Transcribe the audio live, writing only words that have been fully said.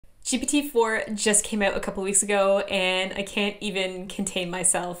GPT-4 just came out a couple weeks ago and I can't even contain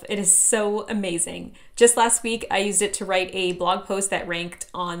myself. It is so amazing. Just last week, I used it to write a blog post that ranked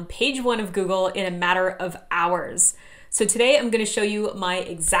on page 1 of Google in a matter of hours. So today I'm going to show you my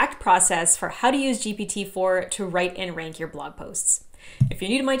exact process for how to use GPT-4 to write and rank your blog posts. If you're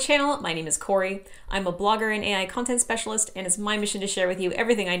new to my channel, my name is Corey. I'm a blogger and AI content specialist, and it's my mission to share with you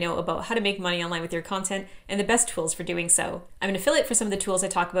everything I know about how to make money online with your content and the best tools for doing so. I'm an affiliate for some of the tools I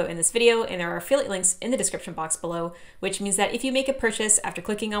talk about in this video, and there are affiliate links in the description box below, which means that if you make a purchase after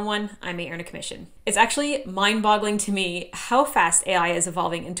clicking on one, I may earn a commission. It's actually mind-boggling to me how fast AI is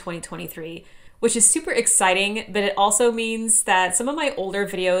evolving in 2023. Which is super exciting, but it also means that some of my older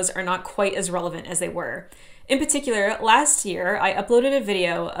videos are not quite as relevant as they were. In particular, last year, I uploaded a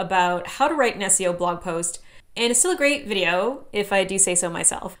video about how to write an SEO blog post, and it's still a great video, if I do say so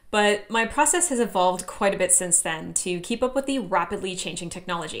myself. But my process has evolved quite a bit since then to keep up with the rapidly changing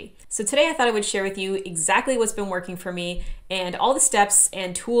technology. So today I thought I would share with you exactly what's been working for me and all the steps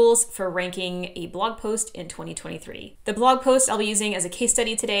and tools for ranking a blog post in 2023. The blog post I'll be using as a case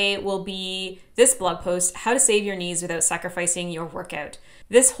study today will be this blog post, How to Save Your Knees Without Sacrificing Your Workout.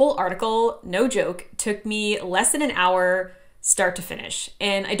 This whole article, no joke, took me less than an hour start to finish.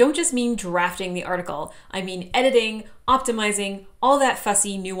 And I don't just mean drafting the article, I mean editing, optimizing, all that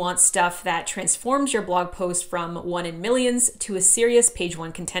fussy, nuanced stuff that transforms your blog post from one in millions to a serious page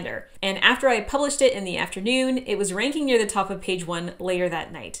 1 contender. And after I published it in the afternoon, it was ranking near the top of page 1 later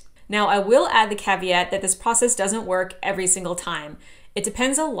that night. Now, I will add the caveat that this process doesn't work every single time. It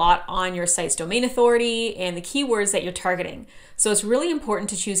depends a lot on your site's domain authority and the keywords that you're targeting. So it's really important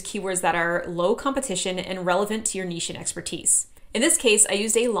to choose keywords that are low competition and relevant to your niche and expertise. In this case, I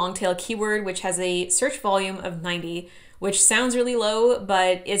used a long tail keyword which has a search volume of 90, which sounds really low,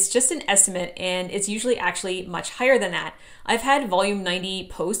 but it's just an estimate and it's usually actually much higher than that. I've had volume 90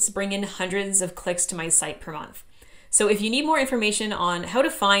 posts bring in hundreds of clicks to my site per month. So if you need more information on how to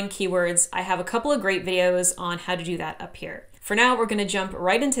find keywords, I have a couple of great videos on how to do that up here. For now, we're going to jump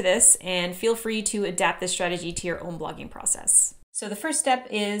right into this and feel free to adapt this strategy to your own blogging process. So the first step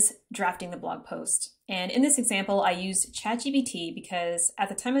is drafting the blog post. And in this example, I used ChatGPT because at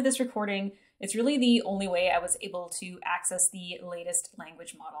the time of this recording, it's really the only way I was able to access the latest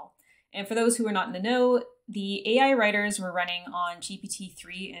language model. And for those who are not in the know, the AI writers were running on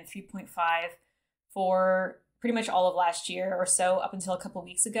GPT-3 and 3.5 for pretty much all of last year or so, up until a couple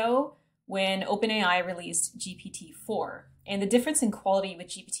weeks ago when OpenAI released GPT4. And the difference in quality with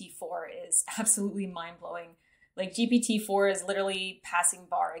GPT-4 is absolutely mind-blowing. Like GPT-4 is literally passing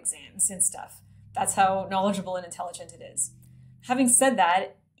bar exams and stuff. That's how knowledgeable and intelligent it is. Having said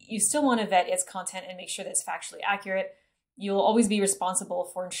that, you still want to vet its content and make sure that it's factually accurate. You'll always be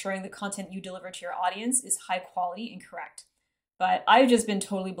responsible for ensuring the content you deliver to your audience is high quality and correct. But I've just been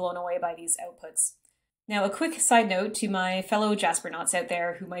totally blown away by these outputs. Now, a quick side note to my fellow Jaspernauts out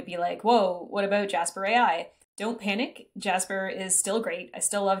there who might be like, whoa, what about Jasper AI? Don't panic, Jasper is still great. I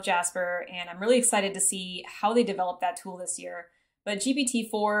still love Jasper, and I'm really excited to see how they develop that tool this year. But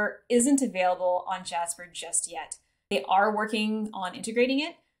GPT-4 isn't available on Jasper just yet. They are working on integrating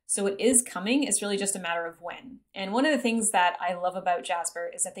it, so it is coming. It's really just a matter of when. And one of the things that I love about Jasper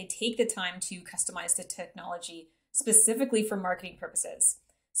is that they take the time to customize the technology specifically for marketing purposes.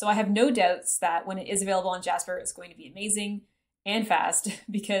 So I have no doubts that when it is available on Jasper, it's going to be amazing and fast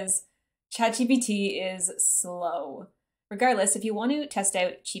because ChatGPT is slow. Regardless, if you want to test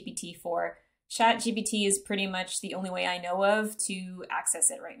out GPT-4, ChatGPT is pretty much the only way I know of to access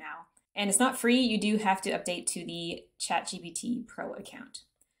it right now. And it's not free, you do have to update to the ChatGPT Pro account.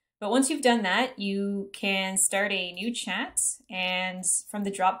 But once you've done that, you can start a new chat, and from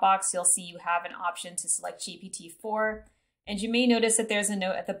the Dropbox, you'll see you have an option to select GPT-4. And you may notice that there's a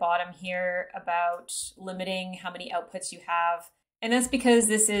note at the bottom here about limiting how many outputs you have. And that's because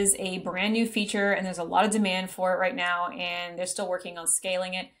this is a brand new feature and there's a lot of demand for it right now, and they're still working on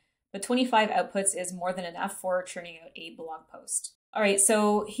scaling it. But 25 outputs is more than enough for churning out a blog post. All right,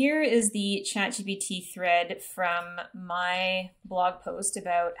 so here is the ChatGPT thread from my blog post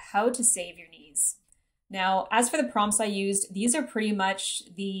about how to save your knees. Now, as for the prompts I used, these are pretty much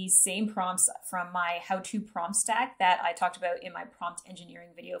the same prompts from my how-to prompt stack that I talked about in my prompt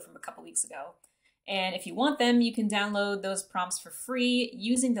engineering video from a couple weeks ago. And if you want them, you can download those prompts for free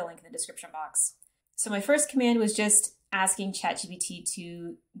using the link in the description box. So my first command was just asking ChatGPT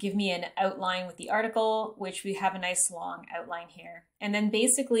to give me an outline with the article, which we have a nice long outline here. And then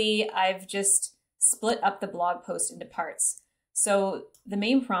basically I've just split up the blog post into parts. So the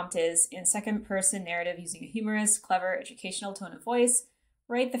main prompt is, in second person narrative using a humorous, clever, educational tone of voice,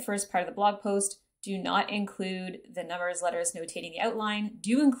 write the first part of the blog post, Do not include the numbers, letters notating the outline.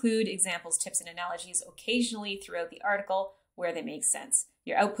 Do include examples, tips, and analogies occasionally throughout the article where they make sense.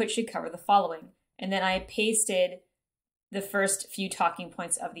 Your output should cover the following. And then I pasted the first few talking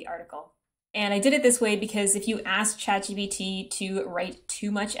points of the article. And I did it this way because if you ask ChatGPT to write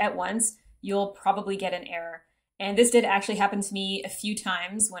too much at once, you'll probably get an error. And this did actually happen to me a few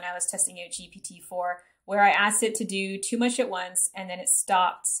times when I was testing out GPT-4, where I asked it to do too much at once and then it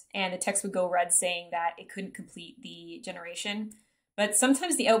stopped and the text would go red saying that it couldn't complete the generation. But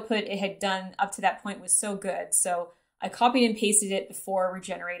sometimes the output it had done up to that point was so good. So I copied and pasted it before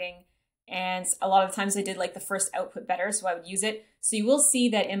regenerating. And a lot of times I did like the first output better, so I would use it. So you will see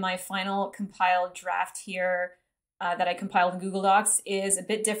that in my final compiled draft here that I compiled in Google Docs is a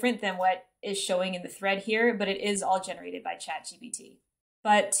bit different than what is showing in the thread here, but it is all generated by ChatGPT.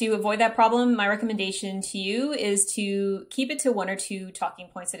 But to avoid that problem, my recommendation to you is to keep it to 1 or 2 talking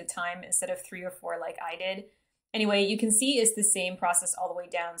points at a time instead of 3 or 4 like I did. Anyway, you can see it's the same process all the way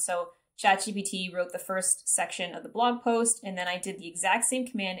down. So ChatGPT wrote the first section of the blog post, and then I did the exact same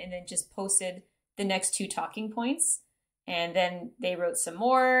command and then just posted the next 2 talking points. And then they wrote some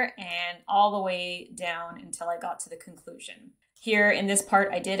more and all the way down until I got to the conclusion. Here in this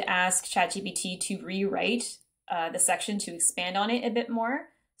part, I did ask ChatGPT to rewrite the section to expand on it a bit more.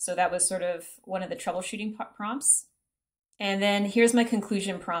 So that was sort of one of the troubleshooting prompts. And then here's my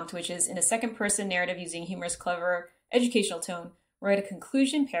conclusion prompt, which is in a second person narrative using humorous, clever, educational tone, write a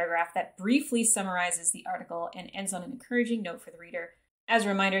conclusion paragraph that briefly summarizes the article and ends on an encouraging note for the reader. As a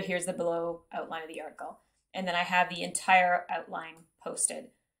reminder, here's the below outline of the article. And then I have the entire outline posted.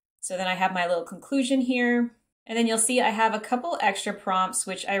 So then I have my little conclusion here. And then you'll see I have a couple extra prompts,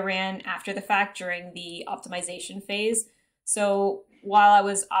 which I ran after the fact during the optimization phase. So while I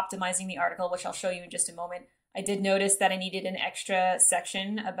was optimizing the article, which I'll show you in just a moment, I did notice that I needed an extra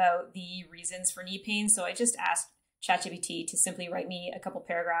section about the reasons for knee pain. So I just asked ChatGPT to simply write me a couple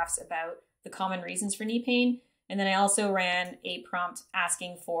paragraphs about the common reasons for knee pain. And then I also ran a prompt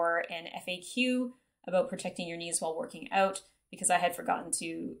asking for an FAQ about protecting your knees while working out because I had forgotten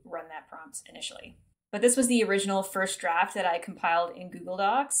to run that prompt initially. But this was the original first draft that I compiled in Google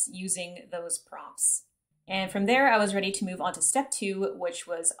Docs using those prompts. And from there, I was ready to move on to step 2, which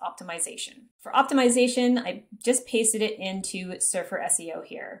was optimization. For optimization, I just pasted it into Surfer SEO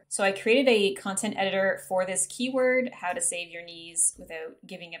here. So I created a content editor for this keyword, how to save your knees without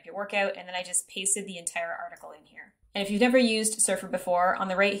giving up your workout, and then I just pasted the entire article in here. And if you've never used Surfer before, on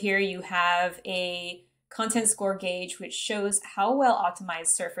the right here, you have a content score gauge, which shows how well optimized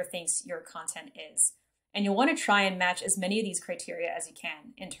Surfer thinks your content is. And you'll want to try and match as many of these criteria as you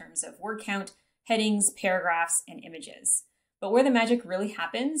can in terms of word count, headings, paragraphs, and images. But where the magic really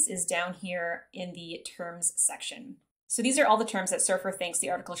happens is down here in the terms section. So these are all the terms that Surfer thinks the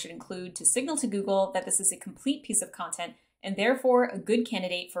article should include to signal to Google that this is a complete piece of content and therefore a good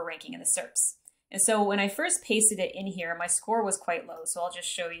candidate for ranking in the SERPs. And so when I first pasted it in here, my score was quite low. So I'll just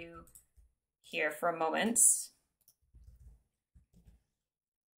show you here for a moment.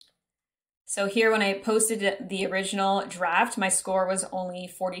 So here when I posted the original draft, my score was only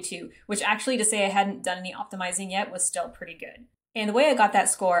 42, which actually to say I hadn't done any optimizing yet was still pretty good. And the way I got that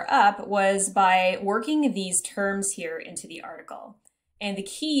score up was by working these terms here into the article. And the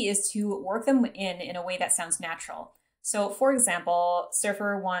key is to work them in a way that sounds natural. So for example,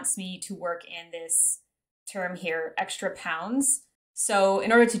 Surfer wants me to work in this term here, extra pounds. So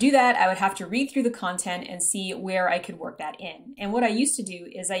in order to do that, I would have to read through the content and see where I could work that in. And what I used to do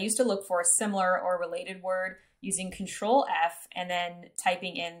is I used to look for a similar or related word using Control F and then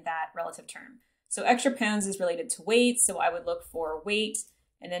typing in that relative term. So extra pounds is related to weight. So I would look for weight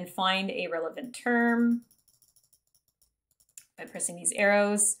and then find a relevant term by pressing these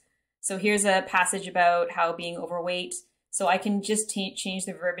arrows. So here's a passage about how being overweight. So I can just change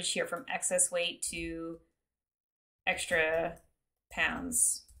the verbiage here from excess weight to extra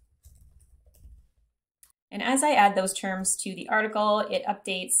pounds. And as I add those terms to the article, it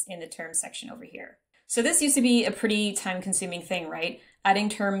updates in the terms section over here. So this used to be a pretty time-consuming thing, right? Adding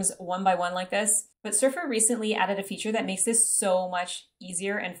terms one by one like this. But Surfer recently added a feature that makes this so much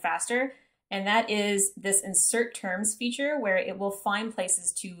easier and faster. And that is this insert terms feature where it will find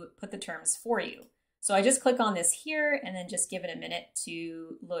places to put the terms for you. So I just click on this here and then just give it a minute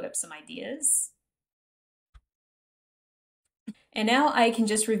to load up some ideas. And now I can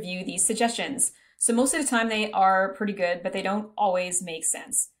just review these suggestions. So most of the time they are pretty good, but they don't always make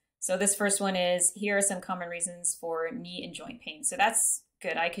sense. So this first one is, here are some common reasons for knee and joint pain. So that's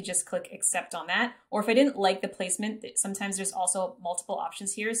good. I could just click accept on that. Or if I didn't like the placement, sometimes there's also multiple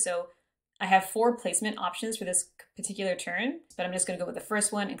options here. So I have 4 placement options for this particular term, but I'm just going to go with the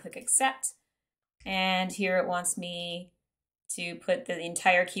first one and click accept. And here it wants me to put the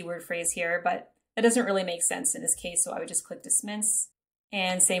entire keyword phrase here, but that doesn't really make sense in this case, so I would just click dismiss.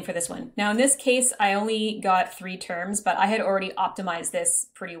 And same for this one. Now in this case, I only got 3 terms, but I had already optimized this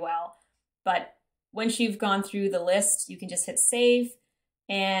pretty well. But once you've gone through the list, you can just hit save,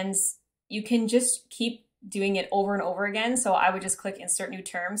 and you can just keep doing it over and over again. So I would just click insert new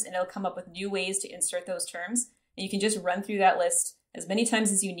terms, and it'll come up with new ways to insert those terms. And you can just run through that list as many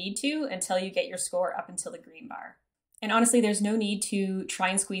times as you need to until you get your score up until the green bar. And honestly, there's no need to try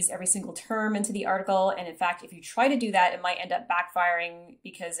and squeeze every single term into the article. And in fact, if you try to do that, it might end up backfiring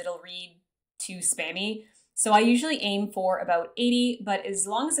because it'll read too spammy. So I usually aim for about 80, but as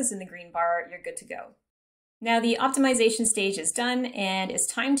long as it's in the green bar, you're good to go. Now the optimization stage is done, and it's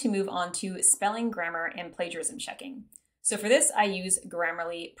time to move on to spelling, grammar, and plagiarism checking. So for this, I use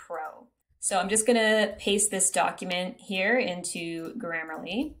Grammarly Pro. So I'm just gonna paste this document here into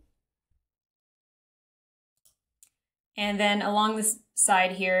Grammarly. And then along this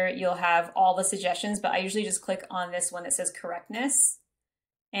side here, you'll have all the suggestions, but I usually just click on this one that says correctness.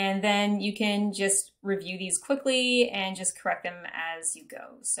 And then you can just review these quickly and just correct them as you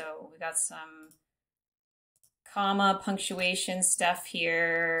go. So we got some comma, punctuation stuff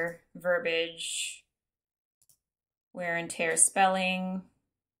here, verbiage, wear and tear spelling.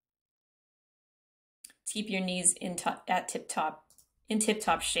 Keep your knees in tip-top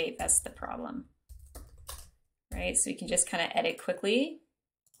shape, that's the problem. Right, so you can just kind of edit quickly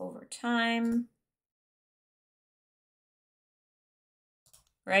over time.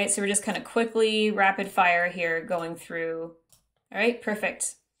 Right, so we're just kind of quickly, rapid fire here going through. All right,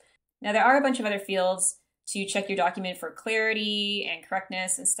 perfect. Now there are a bunch of other fields to check your document for clarity and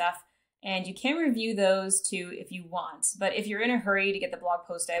correctness and stuff, and you can review those too if you want. But if you're in a hurry to get the blog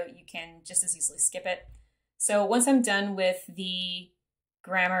post out, you can just as easily skip it. So once I'm done with the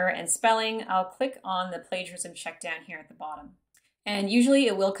grammar and spelling, I'll click on the plagiarism check down here at the bottom. And usually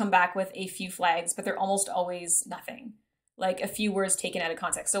it will come back with a few flags, but they're almost always nothing, like a few words taken out of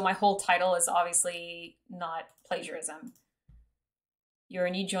context. So my whole title is obviously not plagiarism. Your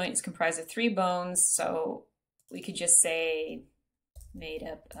knee joint is comprised of 3 bones, so we could just say made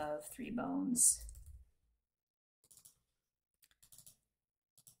up of 3 bones.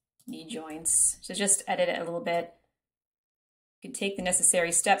 Knee joints. So just edit it a little bit. You could take the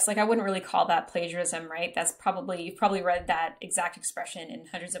necessary steps. Like I wouldn't really call that plagiarism, right? That's probably, you've probably read that exact expression in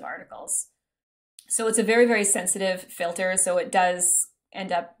hundreds of articles. So it's a very, very sensitive filter. So it does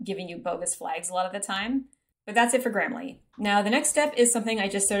end up giving you bogus flags a lot of the time. But that's it for Grammarly. Now, the next step is something I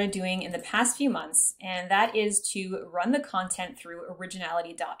just started doing in the past few months, and that is to run the content through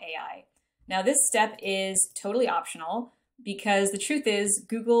Originality.ai. Now, this step is totally optional because the truth is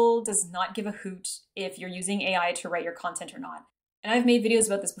Google does not give a hoot if you're using AI to write your content or not. And I've made videos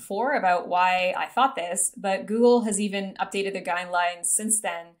about this before about why I thought this, but Google has even updated their guidelines since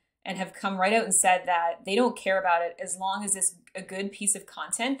then and have come right out and said that they don't care about it as long as it's a good piece of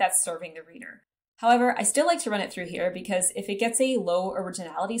content that's serving the reader. However, I still like to run it through here because if it gets a low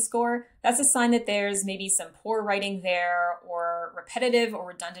originality score, that's a sign that there's maybe some poor writing there or repetitive or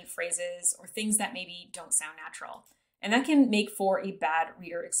redundant phrases or things that maybe don't sound natural. And that can make for a bad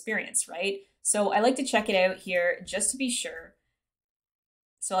reader experience, right? So I like to check it out here just to be sure.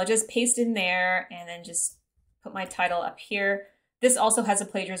 So I'll just paste in there and then just put my title up here. This also has a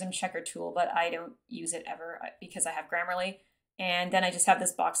plagiarism checker tool, but I don't use it ever because I have Grammarly. And then I just have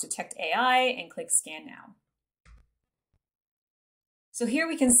this box detect AI and click scan now. So here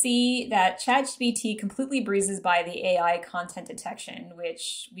we can see that ChatGPT completely breezes by the AI content detection,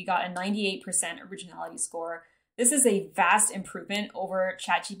 which we got a 98% originality score. This is a vast improvement over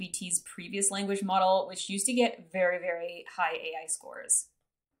ChatGPT's previous language model, which used to get very, very high AI scores.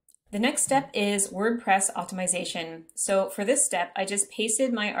 The next step is WordPress optimization. So for this step, I just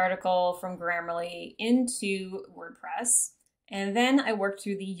pasted my article from Grammarly into WordPress. And then I worked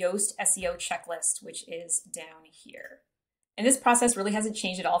through the Yoast SEO checklist, which is down here. And this process really hasn't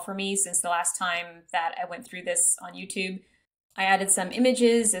changed at all for me since the last time that I went through this on YouTube. I added some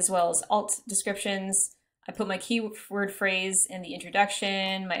images as well as alt descriptions. I put my keyword phrase in the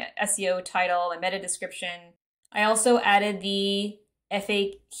introduction, my SEO title, my meta description. I also added the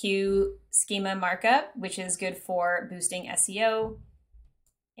FAQ schema markup, which is good for boosting SEO.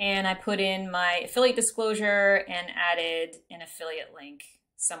 And I put in my affiliate disclosure and added an affiliate link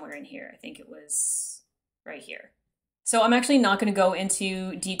somewhere in here. I think it was right here. So I'm actually not going to go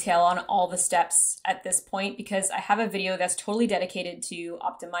into detail on all the steps at this point because I have a video that's totally dedicated to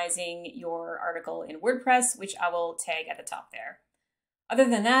optimizing your article in WordPress, which I will tag at the top there. Other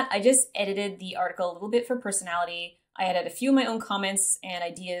than that, I just edited the article a little bit for personality. I added a few of my own comments and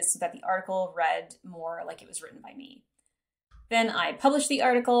ideas so that the article read more like it was written by me. Then I published the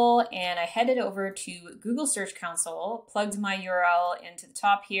article and I headed over to Google Search Console, plugged my URL into the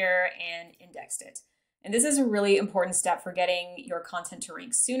top here and indexed it. And this is a really important step for getting your content to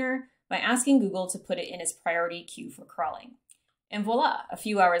rank sooner by asking Google to put it in its priority queue for crawling. And voila, a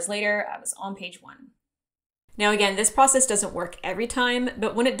few hours later, I was on page 1. Now again, this process doesn't work every time,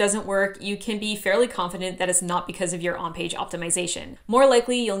 but when it doesn't work, you can be fairly confident that it's not because of your on-page optimization. More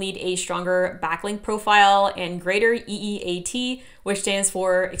likely, you'll need a stronger backlink profile and greater EEAT, which stands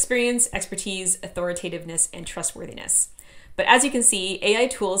for experience, expertise, authoritativeness, and trustworthiness. But as you can see, AI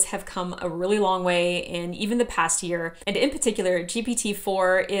tools have come a really long way in even the past year, and in particular,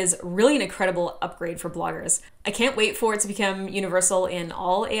 GPT-4 is really an incredible upgrade for bloggers. I can't wait for it to become universal in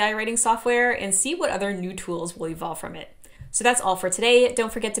all AI writing software and see what other new tools will evolve from it. So that's all for today.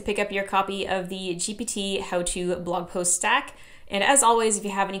 Don't forget to pick up your copy of the GPT How-To blog post stack. And as always, if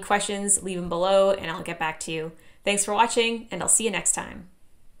you have any questions, leave them below and I'll get back to you. Thanks for watching, and I'll see you next time.